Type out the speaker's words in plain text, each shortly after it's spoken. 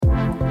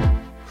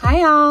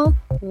Hi, all.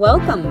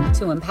 Welcome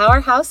to Empower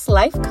House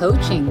Life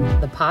Coaching,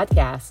 the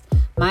podcast.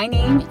 My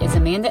name is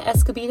Amanda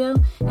Escobedo,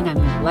 and I'm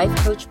a life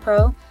coach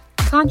pro,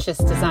 conscious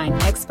design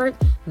expert,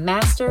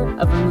 master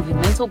of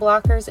removing mental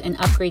blockers and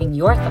upgrading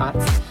your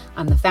thoughts.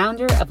 I'm the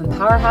founder of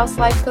Empower House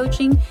Life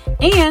Coaching,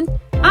 and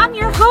I'm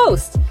your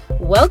host.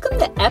 Welcome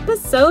to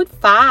episode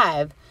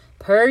 5.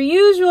 Per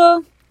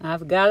usual,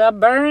 I've got a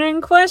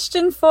burning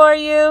question for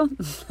you.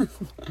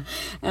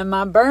 And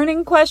my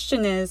burning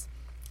question is,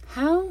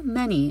 how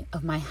many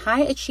of my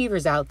high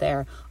achievers out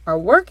there are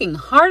working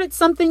hard at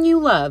something you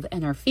love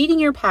and are feeding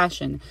your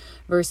passion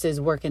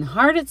versus working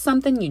hard at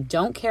something you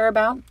don't care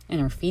about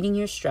and are feeding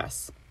your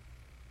stress?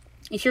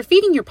 If you're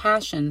feeding your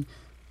passion,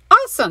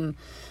 awesome.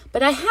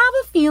 But I have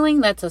a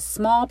feeling that's a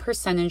small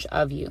percentage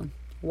of you.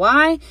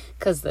 Why?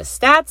 Because the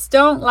stats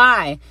don't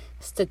lie.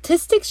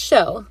 Statistics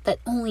show that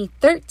only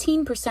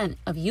 13%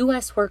 of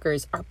U.S.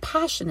 workers are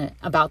passionate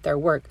about their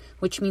work,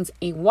 which means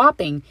a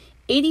whopping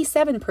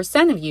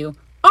 87% of you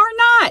are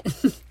not.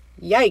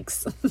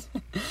 Yikes.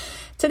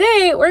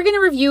 Today, we're going to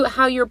review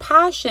how your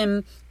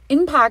passion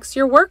impacts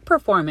your work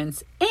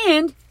performance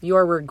and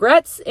your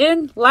regrets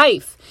in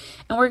life.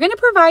 And we're going to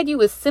provide you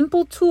with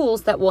simple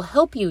tools that will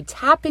help you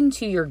tap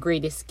into your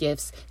greatest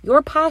gifts,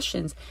 your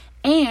passions,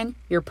 and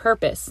your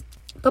purpose.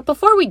 But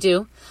before we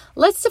do,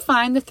 let's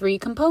define the 3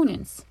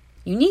 components: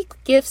 unique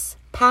gifts,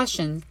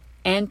 passion,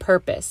 and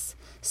purpose.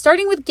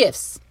 Starting with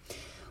gifts.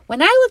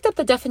 When I looked up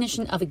the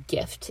definition of a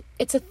gift,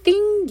 it's a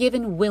thing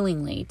given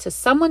willingly to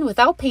someone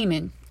without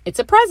payment. It's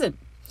a present.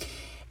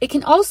 It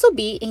can also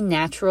be a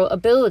natural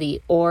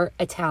ability or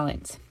a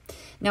talent.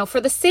 Now,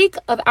 for the sake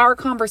of our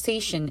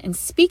conversation and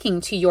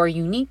speaking to your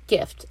unique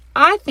gift,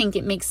 I think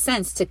it makes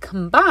sense to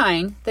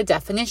combine the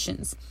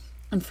definitions.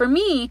 And for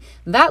me,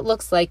 that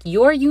looks like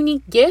your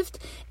unique gift.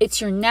 It's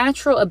your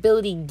natural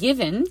ability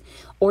given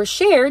or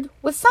shared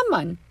with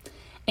someone.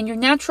 And your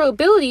natural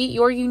ability,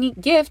 your unique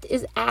gift,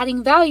 is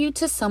adding value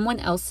to someone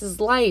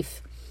else's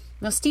life.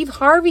 Now, Steve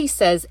Harvey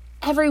says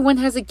everyone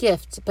has a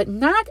gift, but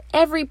not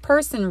every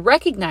person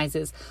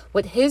recognizes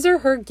what his or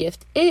her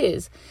gift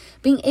is.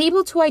 Being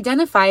able to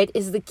identify it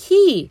is the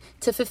key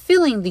to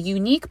fulfilling the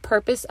unique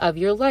purpose of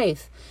your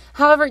life.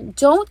 However,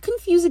 don't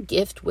confuse a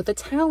gift with a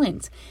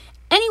talent.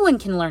 Anyone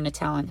can learn a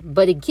talent,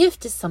 but a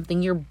gift is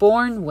something you're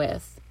born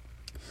with.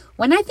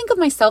 When I think of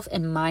myself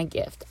and my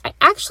gift, I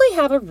actually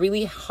have a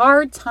really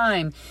hard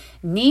time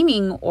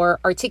naming or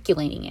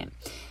articulating it.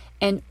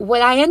 And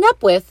what I end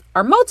up with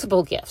are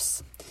multiple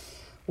gifts.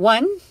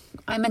 1,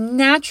 I'm a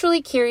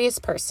naturally curious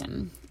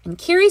person, and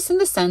curious in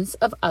the sense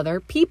of other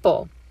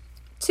people.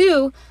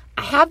 2,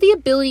 I have the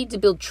ability to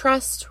build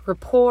trust,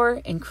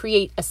 rapport, and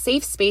create a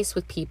safe space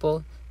with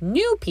people,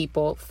 new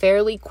people,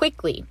 fairly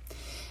quickly.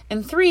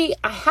 And 3,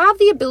 I have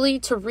the ability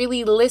to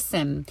really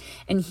listen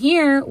and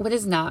hear what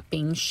is not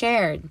being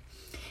shared.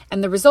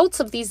 And the results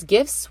of these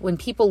gifts, when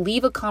people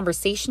leave a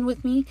conversation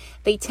with me,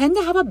 they tend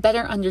to have a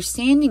better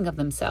understanding of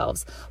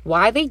themselves,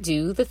 why they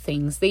do the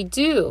things they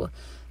do.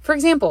 For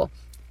example,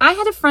 I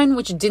had a friend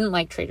which didn't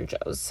like Trader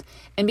Joe's.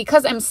 And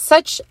because I'm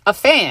such a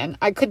fan,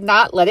 I could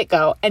not let it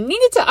go and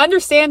needed to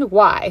understand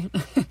why.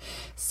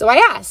 So I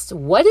asked,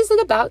 what is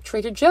it about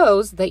Trader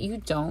Joe's that you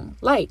don't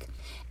like?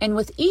 And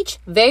with each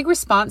vague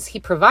response he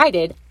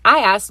provided,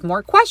 I asked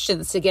more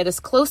questions to get us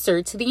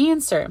closer to the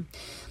answer.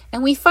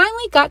 And we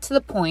finally got to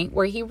the point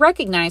where he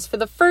recognized for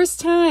the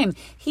first time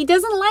he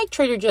doesn't like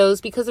Trader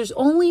Joe's because there's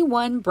only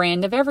one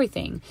brand of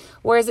everything.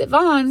 Whereas at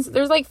Vons,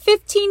 there's like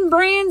 15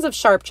 brands of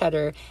sharp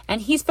cheddar,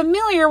 and he's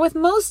familiar with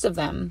most of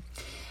them.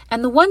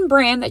 And the one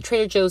brand that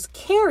Trader Joe's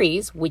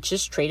carries, which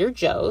is Trader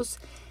Joe's,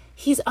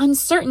 he's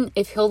uncertain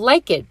if he'll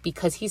like it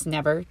because he's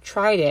never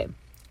tried it.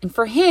 And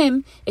for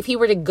him, if he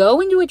were to go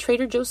into a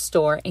Trader Joe's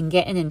store and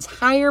get an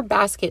entire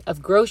basket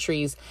of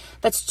groceries,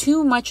 that's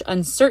too much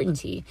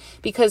uncertainty.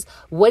 Because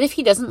what if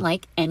he doesn't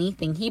like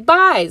anything he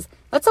buys?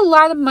 That's a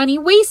lot of money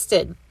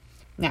wasted.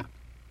 Now,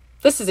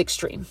 this is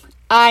extreme.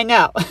 I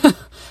know.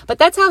 But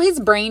that's how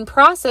his brain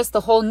processed the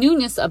whole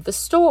newness of the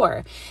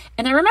store.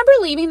 And I remember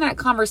leaving that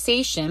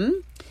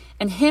conversation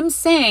and him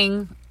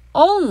saying,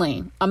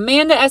 only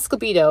Amanda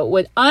Escobedo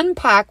would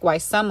unpack why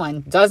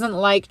someone doesn't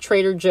like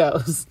Trader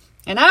Joe's.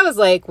 And I was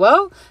like,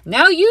 well,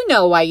 now you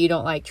know why you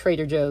don't like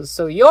Trader Joe's,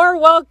 so you're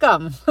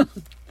welcome.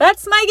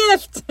 That's my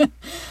gift.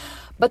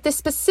 But the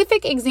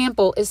specific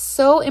example is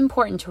so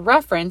important to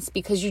reference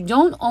because you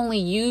don't only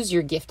use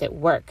your gift at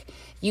work.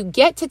 You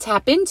get to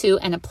tap into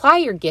and apply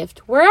your gift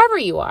wherever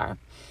you are.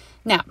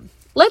 Now,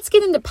 let's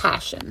get into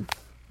passion.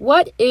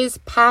 What is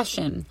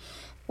passion?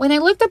 When I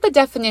looked up the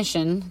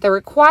definition, there were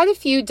quite a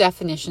few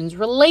definitions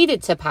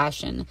related to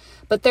passion,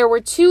 but there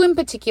were 2 in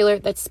particular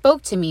that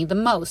spoke to me the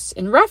most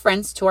in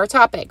reference to our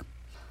topic.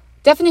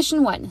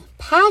 Definition 1,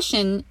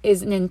 passion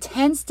is an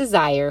intense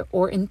desire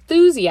or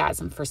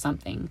enthusiasm for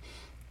something.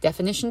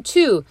 Definition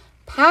 2,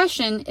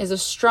 passion is a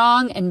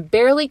strong and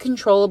barely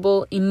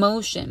controllable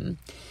emotion.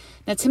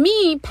 Now, to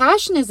me,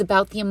 passion is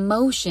about the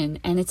emotion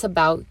and it's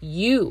about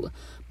you.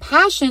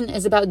 Passion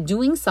is about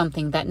doing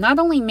something that not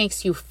only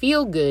makes you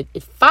feel good,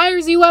 it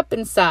fires you up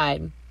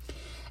inside.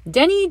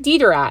 Denny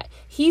Diderot,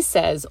 He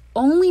says,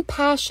 only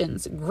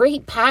passions,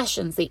 great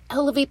passions, they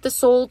elevate the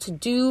soul to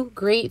do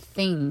great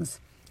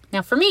things.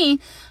 Now for me,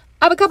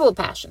 I have a couple of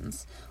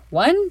passions.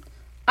 One,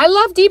 I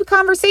love deep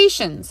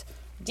conversations.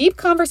 Deep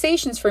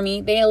conversations for me,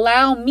 they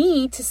allow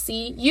me to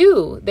see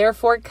you,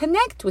 therefore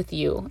connect with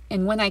you.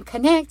 And when I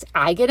connect,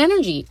 I get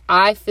energy.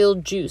 I feel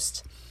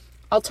juiced.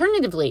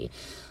 Alternatively,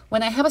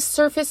 when I have a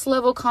surface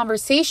level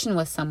conversation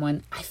with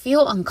someone, I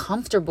feel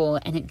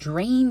uncomfortable and it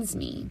drains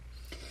me.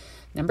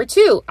 Number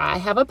 2, I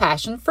have a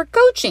passion for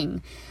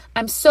coaching.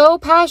 I'm so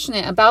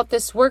passionate about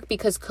this work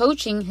because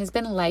coaching has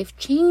been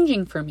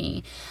life-changing for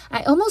me.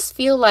 I almost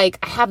feel like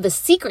I have the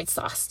secret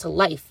sauce to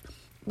life.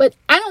 But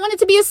I don't want it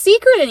to be a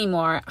secret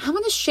anymore. I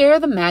want to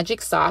share the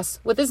magic sauce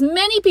with as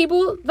many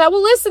people that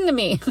will listen to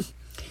me.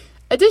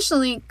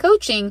 Additionally,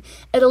 coaching,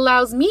 it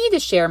allows me to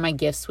share my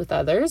gifts with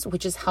others,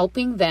 which is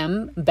helping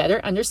them better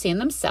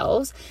understand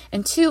themselves.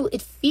 And 2,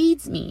 it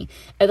feeds me.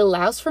 It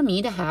allows for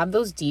me to have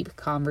those deep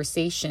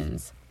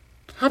conversations.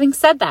 Having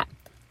said that,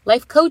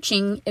 life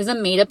coaching is a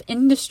made-up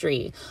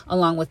industry,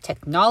 along with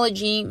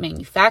technology,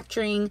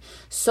 manufacturing.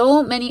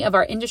 So many of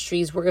our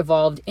industries were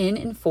evolved in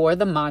and for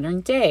the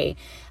modern day.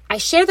 I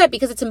share that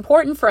because it's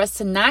important for us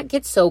to not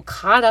get so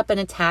caught up and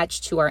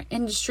attached to our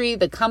industry,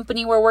 the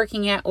company we're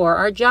working at, or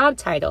our job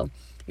title.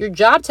 Your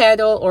job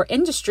title or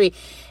industry,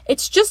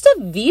 it's just a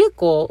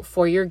vehicle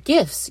for your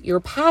gifts, your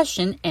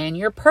passion, and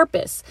your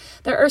purpose.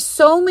 There are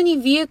so many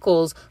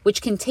vehicles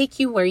which can take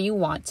you where you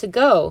want to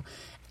go.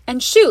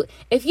 And shoot,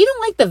 if you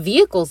don't like the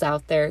vehicles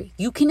out there,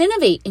 you can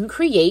innovate and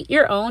create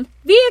your own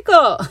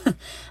vehicle.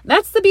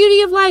 That's the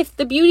beauty of life,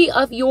 the beauty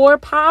of your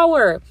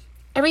power.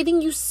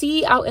 Everything you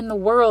see out in the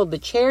world, the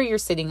chair you're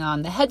sitting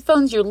on, the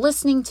headphones you're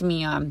listening to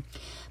me on,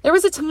 there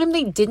was a time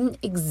they didn't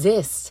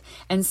exist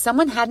and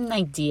someone had an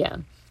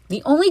idea.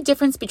 The only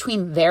difference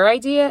between their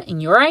idea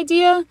and your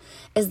idea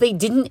is they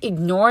didn't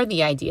ignore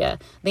the idea.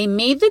 They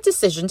made the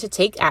decision to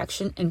take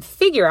action and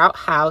figure out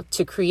how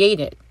to create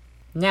it.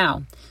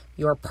 Now,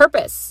 your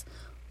purpose.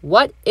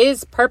 What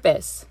is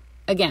purpose?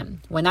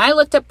 Again, when I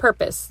looked up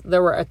purpose,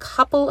 there were a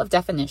couple of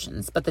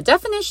definitions, but the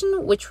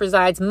definition which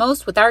resides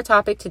most with our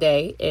topic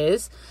today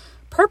is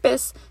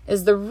purpose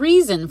is the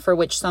reason for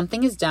which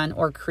something is done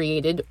or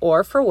created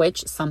or for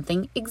which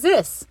something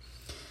exists.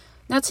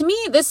 Now, to me,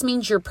 this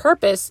means your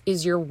purpose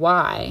is your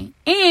why,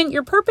 and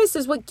your purpose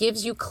is what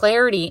gives you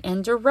clarity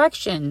and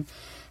direction.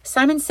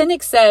 Simon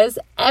Sinek says,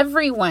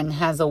 everyone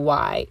has a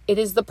why. It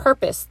is the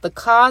purpose, the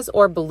cause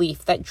or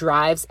belief that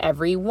drives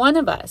every one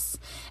of us.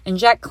 And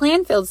Jack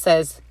Canfield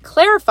says,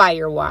 clarify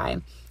your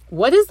why.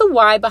 What is the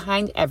why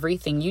behind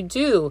everything you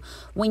do?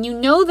 When you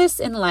know this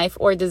in life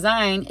or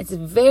design, it's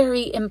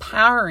very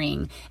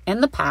empowering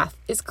and the path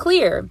is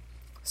clear.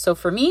 So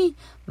for me,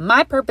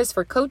 my purpose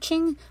for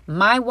coaching,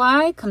 my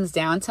why comes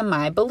down to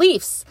my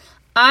beliefs.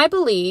 I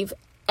believe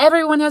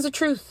everyone has a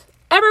truth.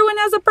 Everyone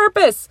has a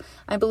purpose.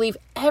 I believe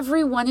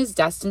everyone is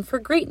destined for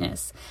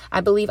greatness.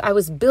 I believe I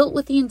was built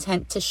with the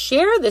intent to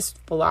share this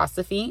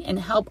philosophy and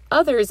help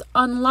others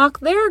unlock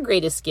their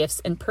greatest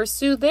gifts and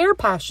pursue their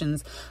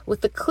passions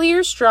with a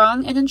clear,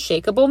 strong, and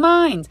unshakable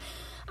mind.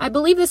 I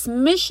believe this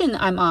mission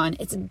I'm on,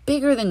 it's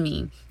bigger than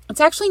me.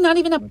 It's actually not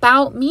even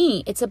about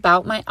me. It's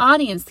about my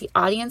audience, the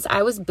audience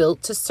I was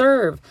built to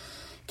serve.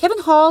 Kevin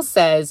Hall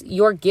says,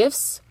 your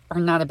gifts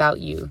are not about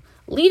you.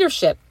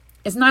 Leadership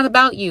is not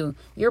about you.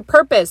 Your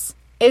purpose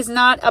is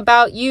not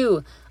about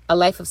you. A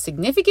life of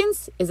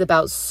significance is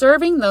about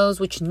serving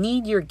those which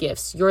need your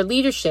gifts, your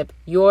leadership,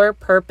 your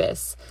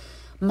purpose.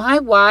 My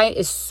why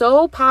is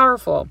so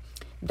powerful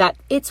that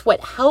it's what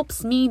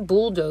helps me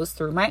bulldoze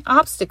through my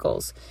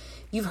obstacles.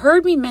 You've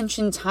heard me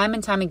mention time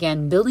and time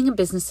again, building a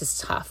business is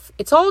tough.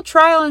 It's all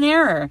trial and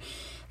error.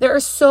 There are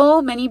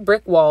so many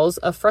brick walls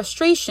of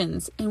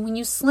frustrations, and when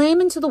you slam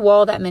into the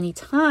wall that many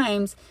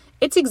times,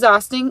 it's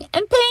exhausting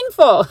and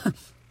painful.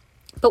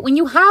 But when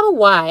you have a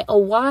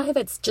why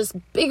that's just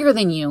bigger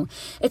than you,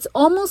 it's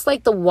almost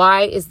like the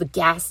why is the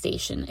gas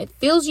station. It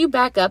fills you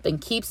back up and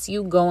keeps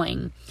you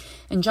going.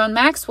 And John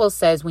Maxwell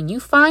says, when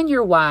you find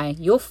your why,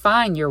 you'll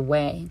find your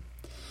way.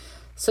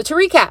 So to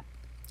recap,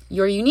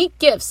 your unique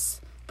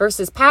gifts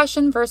versus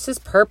passion versus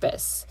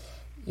purpose.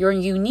 Your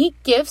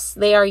unique gifts,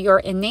 they are your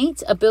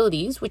innate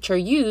abilities which are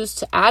used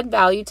to add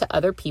value to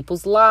other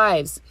people's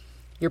lives.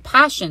 Your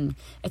passion,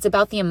 it's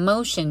about the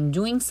emotion,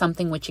 doing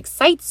something which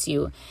excites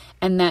you,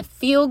 and that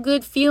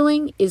feel-good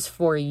feeling is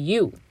for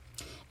you.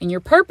 And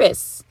your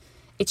purpose,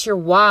 it's your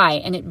why,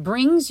 and it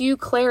brings you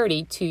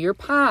clarity to your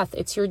path.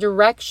 It's your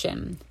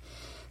direction.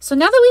 So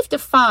now that we've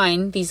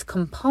defined these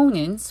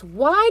components,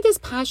 why does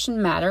passion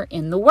matter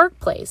in the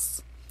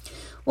workplace?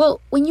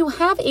 Well, when you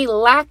have a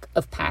lack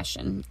of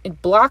passion,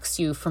 it blocks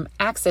you from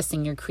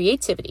accessing your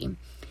creativity.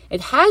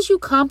 It has you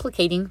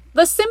complicating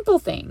the simple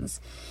things.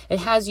 It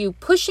has you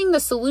pushing the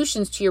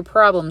solutions to your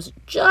problems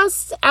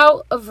just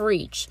out of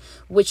reach,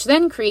 which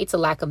then creates a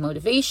lack of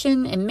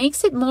motivation and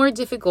makes it more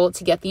difficult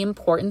to get the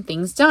important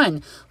things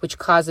done, which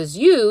causes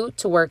you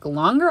to work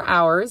longer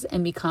hours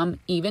and become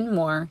even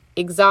more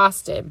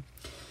exhausted.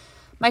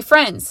 My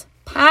friends,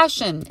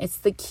 Passion, it's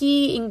the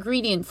key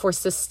ingredient for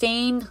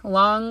sustained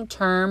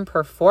long-term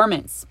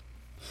performance.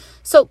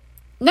 So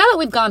now that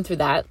we've gone through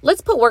that,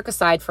 let's put work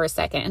aside for a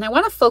second, and I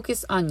want to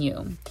focus on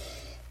you.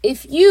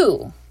 If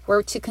you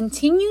were to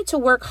continue to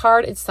work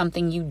hard at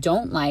something you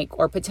don't like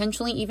or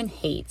potentially even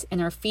hate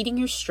and are feeding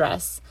your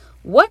stress,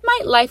 what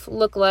might life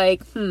look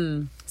like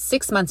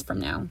 6 months from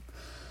now?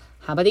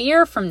 How about a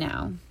year from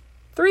now?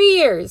 3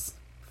 years?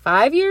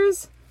 5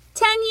 years?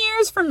 10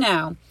 years from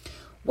now?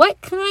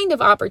 What kind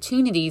of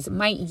opportunities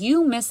might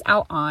you miss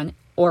out on,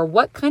 or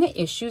what kind of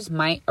issues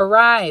might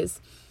arise?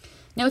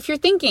 Now, if you're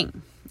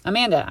thinking,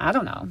 Amanda, I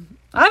don't know,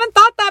 I haven't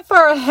thought that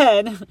far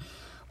ahead.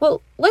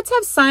 Well, let's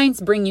have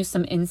science bring you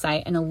some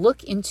insight and a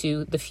look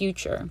into the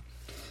future.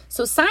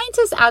 So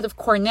scientists out of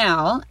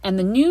Cornell and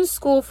the New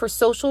School for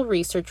Social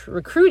Research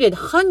recruited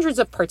hundreds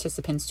of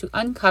participants to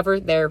uncover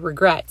their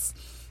regrets.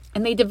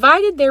 And they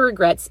divided their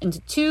regrets into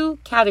 2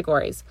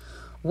 categories.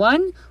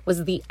 One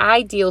was the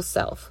ideal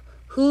self,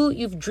 who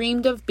you've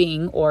dreamed of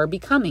being or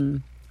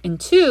becoming. And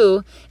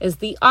 2 is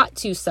the ought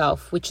to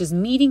self, which is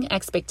meeting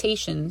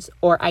expectations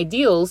or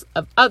ideals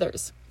of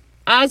others.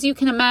 As you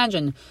can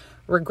imagine,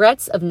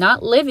 regrets of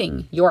not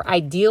living your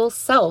ideal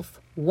self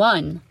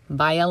won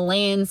by a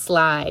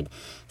landslide.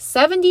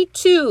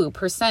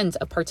 72%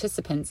 of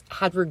participants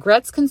had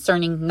regrets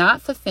concerning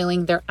not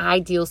fulfilling their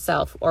ideal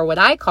self, or what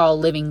I call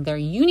living their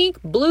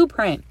unique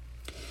blueprint.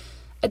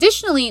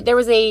 Additionally, there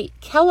was a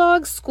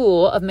Kellogg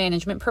School of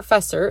Management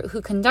professor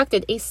who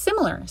conducted a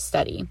similar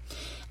study,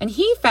 and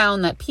he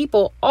found that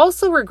people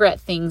also regret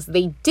things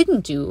they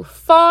didn't do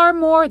far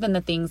more than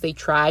the things they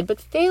tried but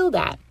failed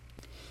at.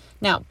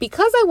 Now,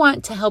 because I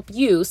want to help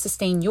you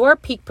sustain your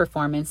peak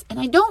performance, and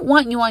I don't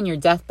want you on your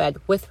deathbed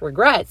with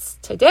regrets,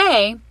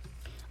 today,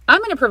 I'm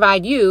going to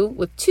provide you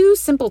with 2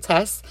 simple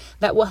tests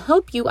that will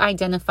help you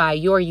identify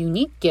your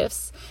unique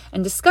gifts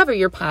and discover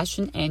your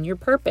passion and your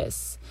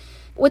purpose.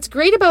 What's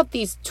great about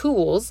these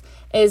tools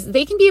is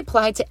they can be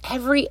applied to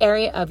every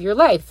area of your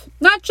life,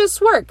 not just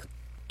work.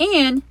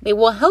 And they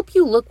will help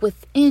you look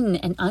within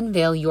and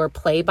unveil your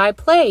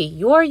play-by-play,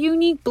 your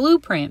unique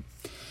blueprint.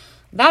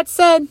 That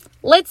said,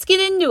 let's get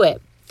into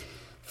it.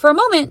 For a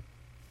moment,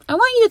 I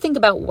want you to think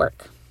about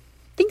work.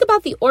 Think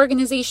about the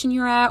organization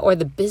you're at or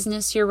the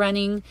business you're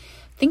running.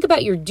 Think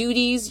about your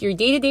duties, your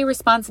day-to-day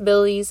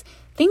responsibilities.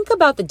 Think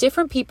about the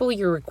different people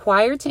you're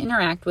required to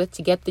interact with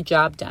to get the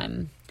job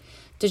done.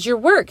 Does your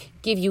work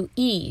give you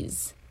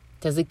ease?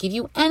 Does it give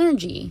you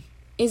energy?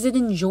 Is it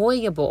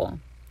enjoyable?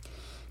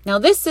 Now,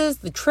 this is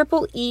the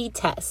Triple E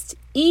test.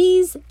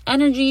 Ease,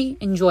 energy,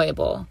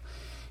 enjoyable.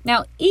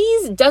 Now,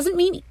 ease doesn't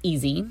mean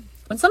easy.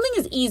 When something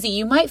is easy,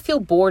 you might feel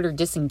bored or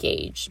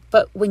disengaged.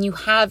 But when you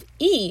have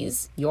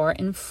ease, you're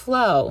in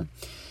flow.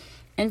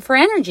 And for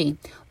energy,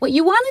 what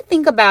you want to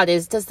think about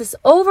is, does this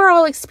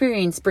overall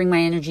experience bring my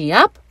energy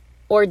up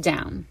or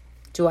down?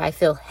 Do I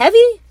feel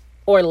heavy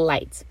or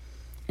light?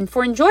 And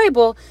for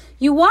enjoyable,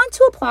 you want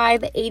to apply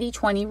the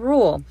 80-20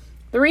 rule.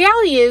 The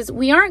reality is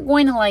we aren't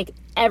going to like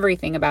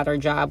everything about our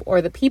job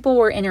or the people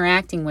we're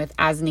interacting with,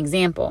 as an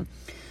example.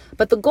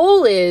 But the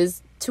goal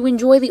is to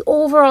enjoy the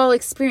overall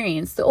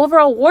experience, the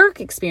overall work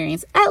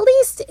experience, at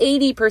least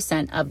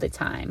 80% of the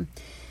time.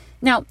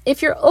 Now,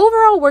 if your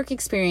overall work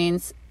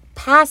experience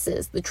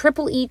passes the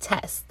Triple E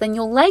test, then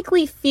you'll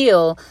likely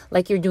feel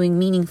like you're doing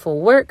meaningful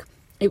work.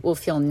 It will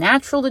feel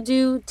natural to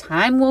do.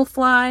 Time will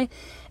fly.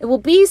 It will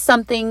be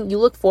something you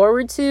look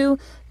forward to.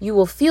 You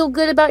will feel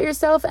good about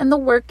yourself and the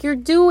work you're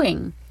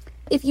doing.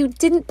 If you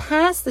didn't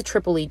pass the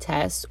Triple E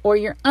test, or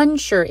you're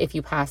unsure if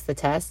you passed the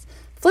test,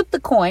 flip the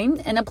coin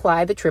and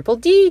apply the Triple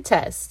D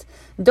test.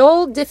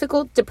 Dull,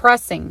 difficult,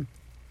 depressing.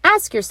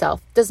 Ask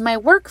yourself, does my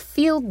work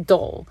feel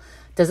dull?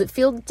 Does it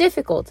feel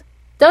difficult?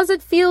 Does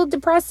it feel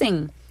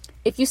depressing?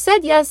 If you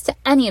said yes to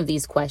any of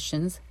these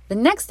questions, the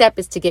next step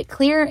is to get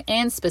clear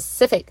and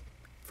specific.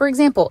 For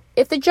example,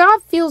 if the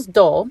job feels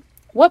dull,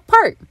 what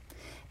part?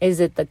 Is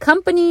it the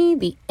company,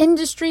 the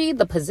industry,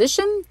 the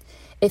position?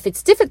 If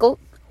it's difficult,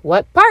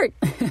 what part?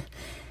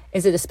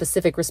 Is it a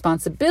specific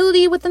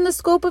responsibility within the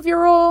scope of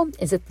your role?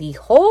 Is it the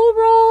whole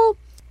role?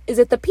 Is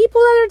it the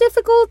people that are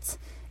difficult?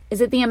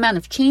 Is it the amount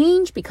of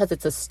change because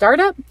it's a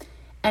startup?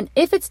 And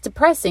if it's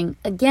depressing,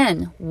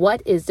 again,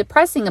 what is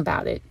depressing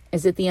about it?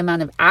 Is it the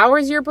amount of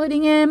hours you're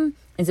putting in?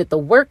 Is it the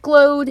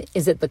workload?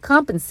 Is it the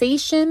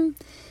compensation?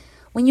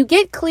 When you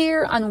get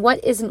clear on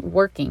what isn't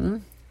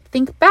working,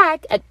 think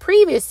back at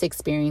previous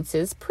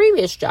experiences,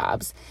 previous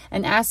jobs,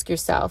 and ask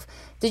yourself,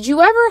 did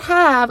you ever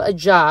have a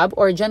job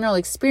or a general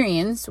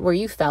experience where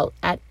you felt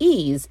at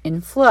ease,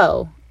 in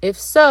flow? If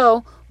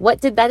so,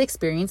 what did that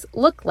experience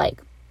look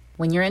like?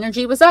 When your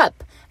energy was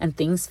up and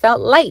things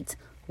felt light,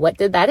 what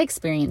did that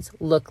experience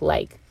look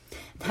like?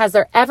 Has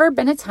there ever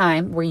been a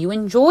time where you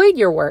enjoyed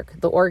your work,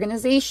 the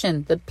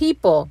organization, the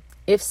people?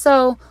 If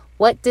so,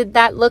 what did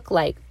that look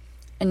like?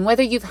 And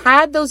whether you've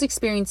had those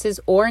experiences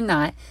or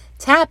not,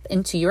 tap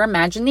into your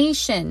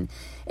imagination.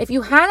 If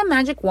you had a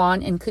magic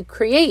wand and could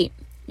create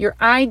your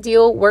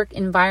ideal work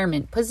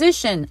environment,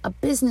 position, a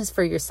business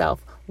for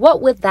yourself,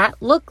 what would that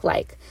look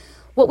like?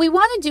 What we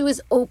want to do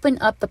is open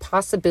up the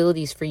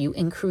possibilities for you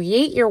and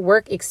create your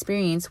work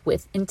experience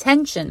with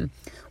intention,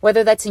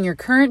 whether that's in your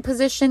current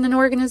position and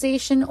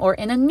organization or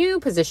in a new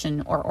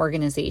position or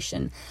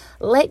organization.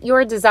 Let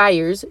your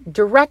desires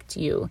direct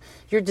you.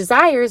 Your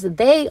desires,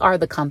 they are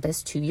the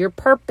compass to your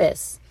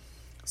purpose.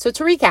 So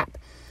to recap,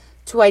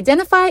 to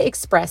identify,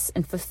 express,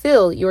 and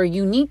fulfill your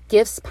unique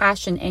gifts,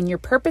 passion, and your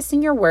purpose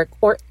in your work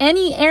or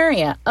any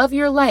area of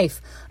your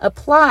life,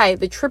 apply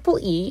the Triple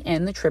E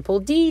and the Triple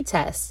D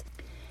test.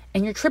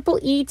 And your Triple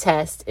E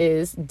test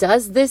is,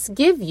 does this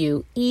give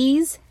you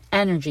ease,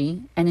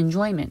 energy, and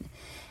enjoyment?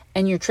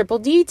 And your Triple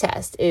D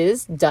test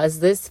is, does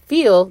this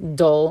feel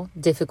dull,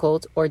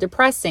 difficult, or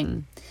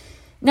depressing?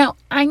 Now,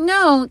 I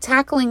know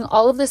tackling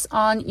all of this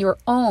on your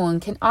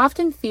own can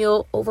often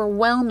feel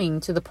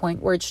overwhelming to the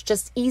point where it's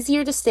just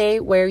easier to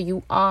stay where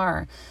you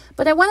are.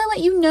 But I want to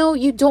let you know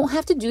you don't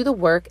have to do the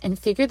work and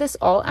figure this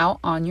all out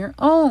on your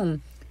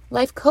own.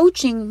 Life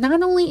coaching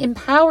not only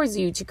empowers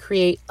you to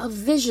create a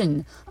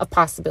vision of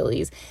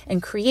possibilities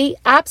and create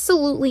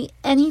absolutely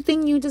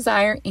anything you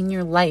desire in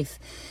your life,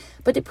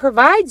 but it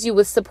provides you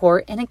with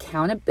support and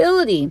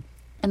accountability.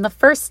 And the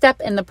first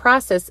step in the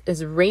process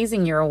is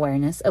raising your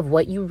awareness of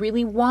what you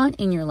really want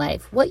in your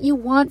life, what you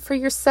want for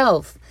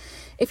yourself.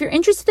 If you're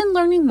interested in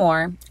learning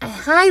more, I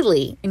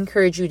highly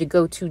encourage you to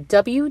go to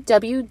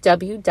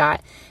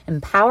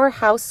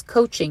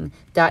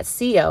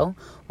www.empowerhousecoaching.co.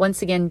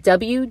 Once again,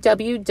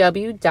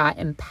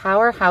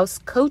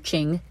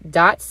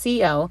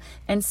 www.empowerhousecoaching.co,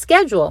 and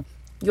schedule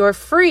your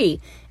free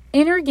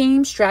inner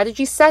game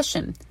strategy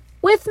session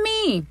with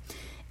me.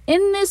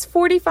 In this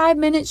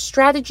 45-minute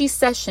strategy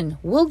session,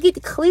 we'll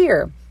get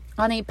clear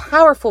on a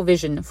powerful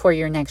vision for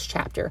your next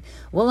chapter.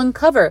 We'll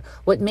uncover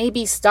what may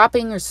be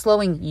stopping or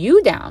slowing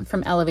you down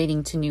from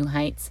elevating to new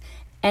heights,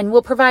 and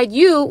we'll provide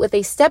you with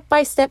a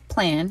step-by-step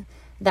plan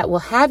that will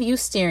have you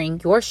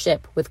steering your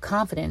ship with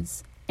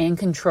confidence and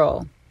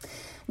control.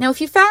 Now,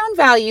 if you found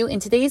value in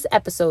today's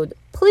episode,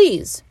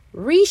 please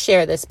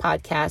reshare this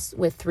podcast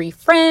with 3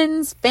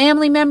 friends,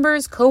 family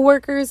members,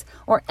 coworkers,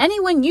 or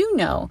anyone you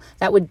know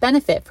that would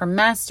benefit from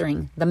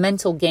mastering the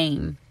mental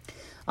game.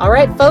 All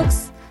right,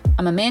 folks,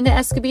 I'm Amanda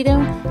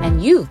Escobedo,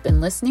 and you've been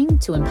listening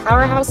to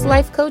Empower House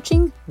Life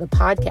Coaching, the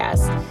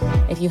podcast.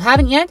 If you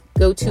haven't yet,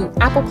 go to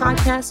Apple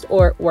Podcast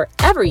or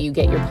wherever you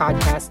get your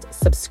podcast,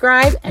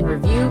 subscribe and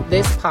review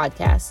this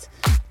podcast.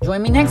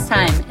 Join me next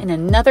time in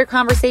another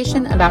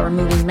conversation about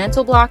removing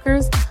mental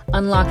blockers,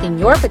 unlocking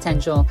your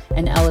potential,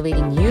 and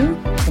elevating you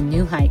to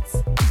new heights.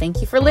 Thank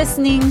you for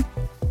listening.